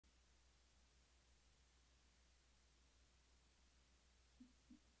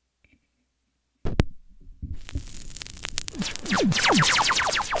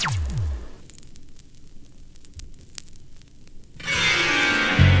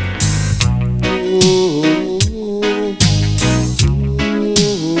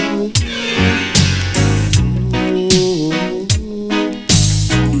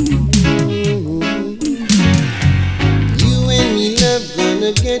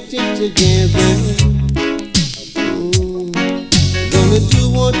Get it together. Gonna do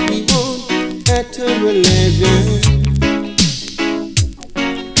what we want at our leisure.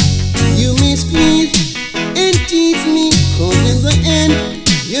 You may squeeze and tease me, 'cause in the end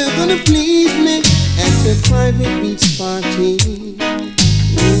you're gonna please me at a private beach party.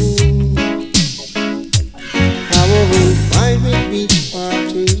 Our own private beach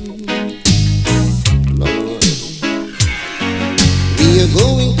party. We are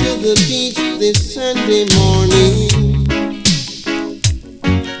going to the beach this Sunday morning.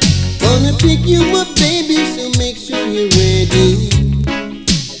 Gonna pick you up, baby, so make sure you're ready.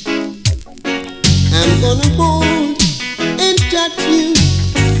 I'm gonna hold and touch you,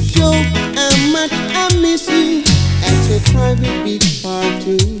 show how much I miss you at a private beach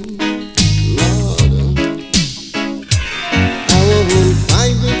party. Lord, our own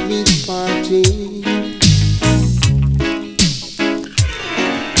private beach party.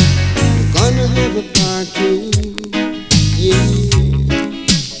 Have a party, yeah.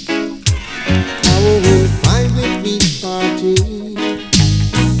 Our own private beach party.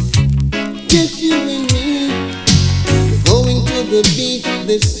 Just you and me. We're going to the beach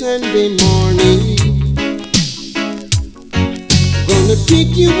this Sunday morning. Gonna pick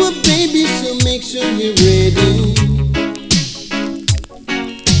you up, baby, so make sure you're ready.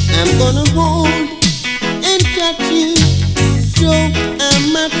 I'm gonna hold and touch you, show how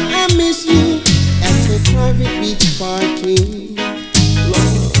much I miss you at a private beach party.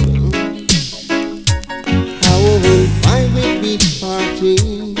 Lord, our own private beach party.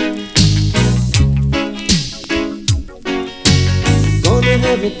 Gonna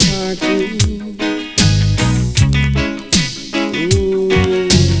have a party.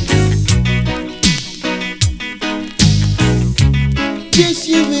 Just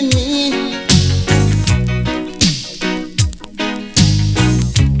you and me.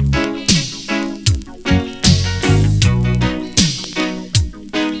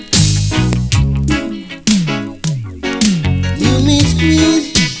 Squeeze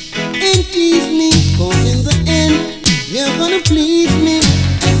and tease me, 'cause in the end you're gonna please me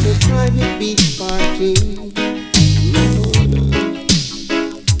at a private beach party. Lord,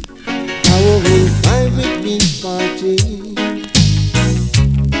 our own private beach party.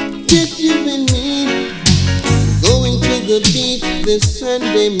 Just you and me, going to the beach this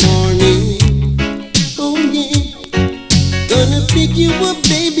Sunday morning. Oh yeah, gonna pick you up,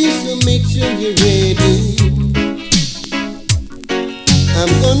 baby, so make sure you're ready.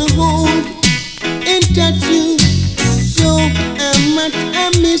 I'm gonna hold and touch you, show how much I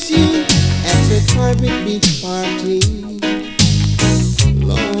miss you at a private beach party.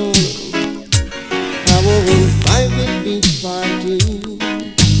 Lord, our own private beach party.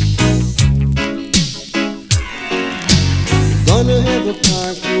 Gonna have a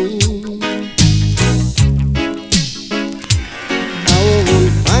party. Our own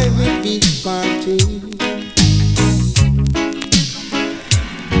private beach party.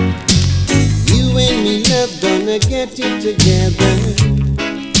 Love, gonna get it together.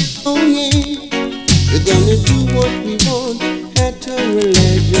 Oh yeah, we're gonna do what we want at our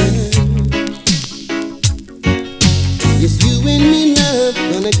leisure. Yes, you and me, love,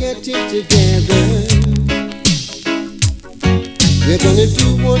 gonna get it together. We're gonna do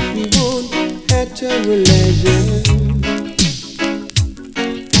what we want at our leisure.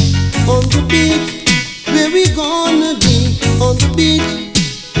 On the beach